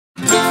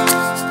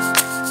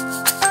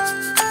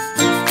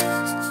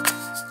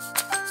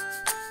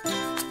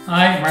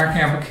Mark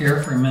Abrick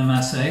here from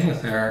MSA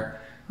with our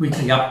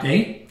weekly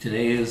update.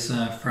 Today is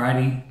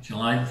Friday,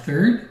 July the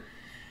 3rd.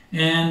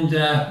 And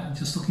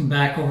just looking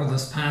back over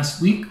this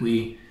past week,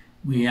 we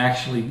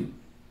actually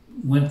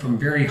went from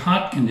very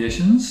hot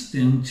conditions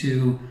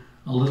into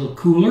a little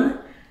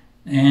cooler.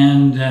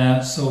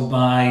 And so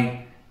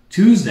by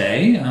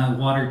Tuesday,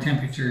 water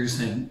temperatures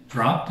had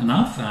dropped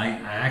enough. I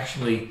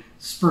actually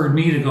spurred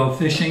me to go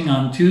fishing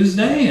on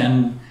Tuesday,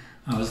 and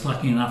I was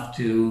lucky enough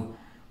to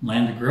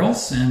land a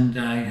grilse, and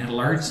I had a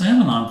large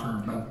salmon on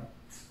for about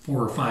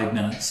 4 or 5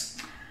 minutes.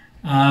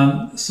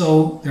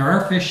 So there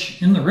are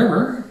fish in the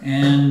river,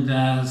 and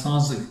as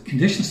long as the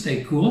conditions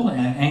stay cool,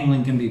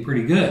 angling can be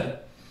pretty good.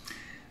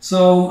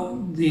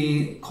 So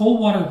the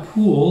cold water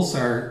pools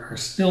are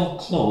still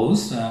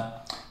closed.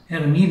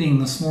 Had a meeting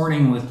this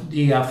morning with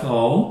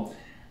DFO,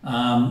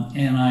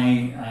 and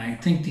I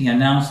think the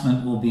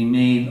announcement will be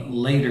made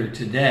later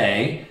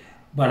today.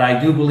 But I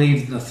do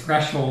believe the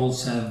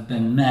thresholds have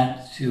been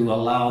met to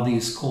allow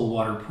these cold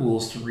water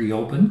pools to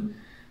reopen.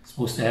 It's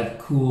supposed to have a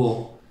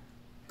cool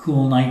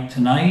night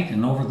tonight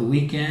and over the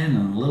weekend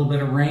and a little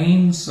bit of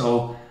rain.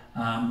 So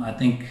I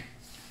think,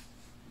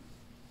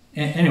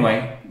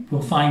 anyway,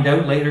 we'll find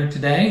out later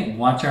today.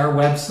 Watch our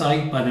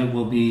website, but it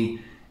will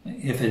be,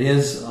 if it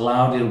is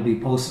allowed, it'll be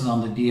posted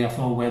on the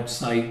DFO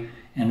website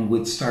and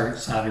would start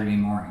Saturday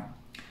morning.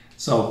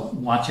 So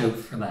watch out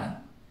for that.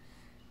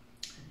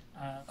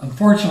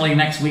 Unfortunately,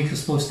 next week is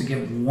supposed to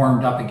get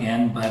warmed up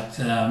again, but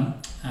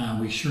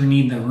we sure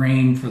need the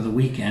rain for the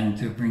weekend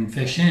to bring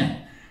fish in.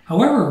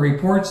 However,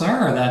 reports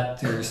are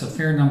that there's a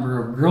fair number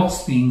of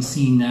grilse being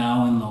seen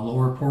now in the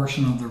lower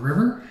portion of the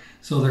river.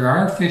 So there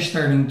are fish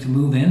starting to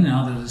move in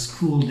now that it's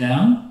cooled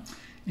down.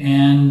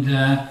 And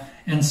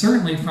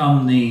certainly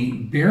from the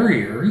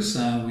barriers,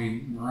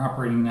 we're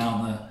operating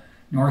now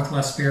the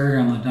Northwest Barrier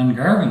and the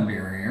Dungarvan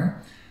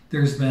Barrier.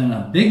 There's been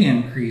a big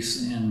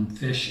increase in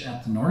fish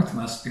at the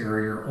Northwest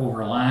Barrier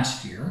over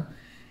last year,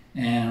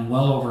 and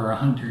well over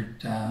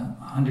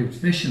 100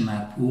 fish in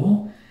that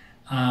pool.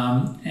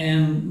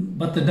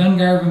 But the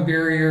Dungarvan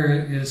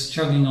Barrier is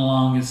chugging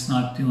along. It's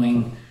not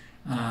doing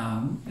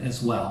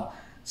as well.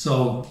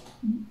 So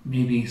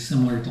maybe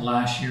similar to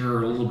last year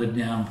or a little bit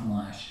down from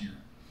last year.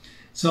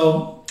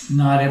 So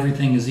not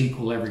everything is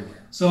equal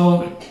everywhere.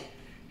 So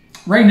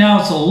right now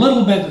it's a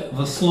little bit of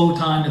a slow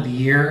time of the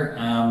year.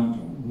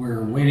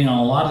 We're waiting on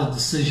a lot of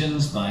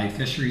decisions by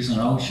Fisheries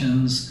and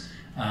Oceans,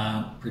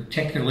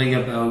 particularly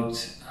about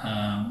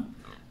the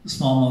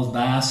smallmouth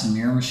bass in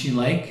Miramichi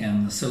Lake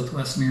and the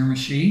Southwest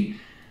Miramichi.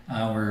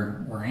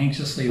 We're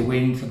anxiously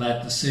waiting for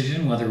that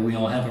decision, whether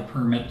we'll have a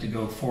permit to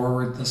go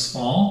forward this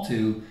fall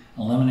to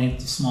eliminate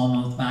the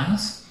smallmouth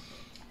bass.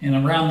 And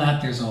around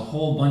that, there's a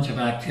whole bunch of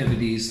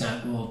activities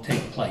that will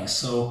take place.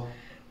 So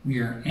we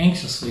are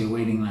anxiously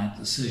awaiting that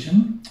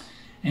decision.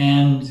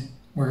 And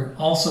we're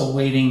also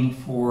waiting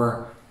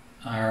for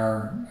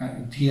our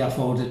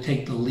DFO to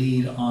take the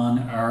lead on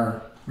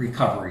our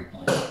recovery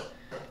plan.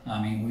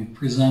 I mean, we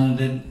presented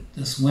it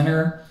this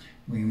winter.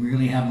 We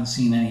really haven't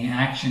seen any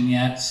action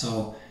yet,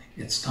 so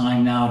it's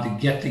time now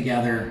to get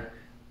together.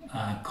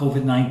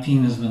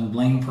 COVID-19 has been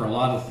blamed for a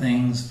lot of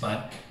things,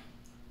 but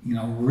you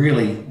know,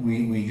 really,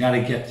 we got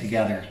to get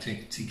together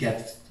to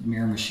get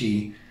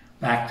Miramichi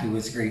back to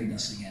its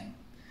greatness again.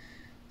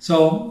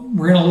 So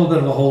we're in a little bit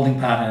of a holding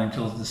pattern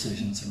until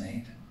decisions are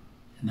made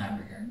in that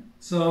regard.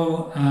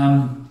 So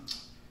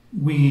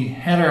we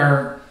had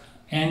our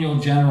annual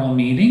general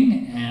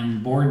meeting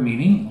and board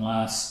meeting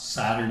last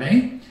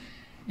Saturday,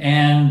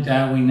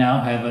 and we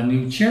now have a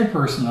new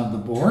chairperson of the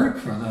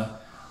board. For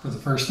the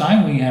first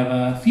time, we have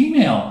a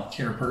female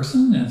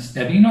chairperson, and it's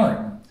Debbie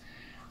Norton.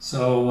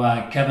 So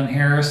Kevin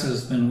Harris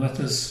has been with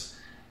us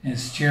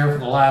as chair for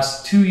the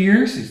last 2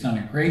 years. He's done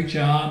a great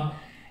job,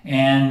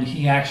 and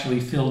he actually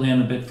filled in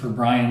a bit for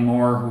Brian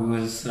Moore, who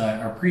was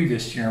our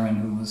previous chairman,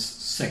 who was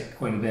sick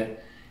quite a bit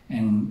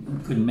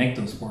and couldn't make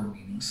those board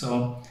meetings.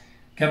 So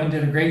Kevin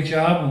did a great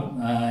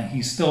job.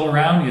 He's still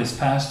around. He is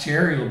past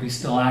chair. He'll be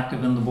still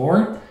active in the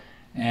board.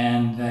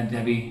 And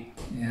Debbie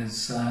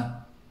is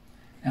now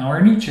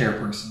our new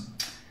chairperson.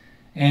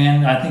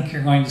 And I think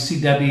you're going to see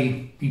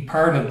Debbie be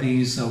part of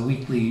these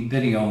weekly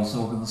videos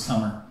over the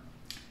summer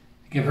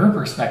to give her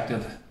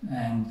perspective.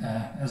 And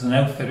as an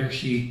outfitter,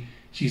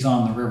 she's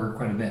on the river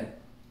quite a bit.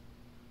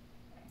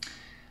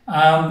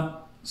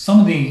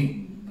 Some of the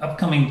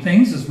upcoming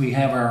things is we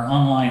have our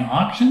online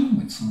auction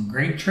with some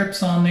great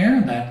trips on there.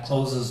 That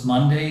closes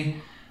Monday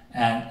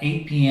at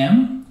 8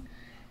 p.m.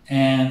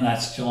 and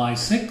that's July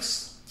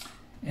 6th.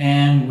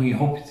 And we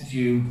hope that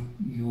you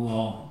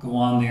will go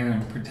on there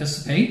and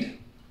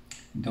participate.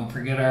 And don't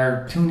forget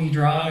our toonie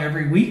draw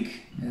every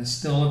week is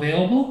still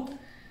available.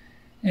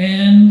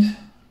 And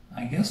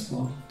I guess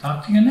we'll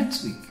talk to you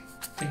next week.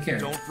 Take care.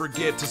 Don't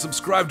forget to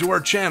subscribe to our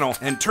channel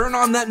and turn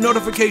on that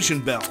notification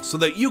bell so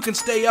that you can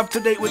stay up to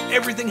date with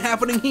everything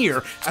happening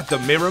here at the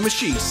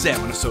Miramichi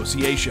Salmon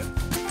Association.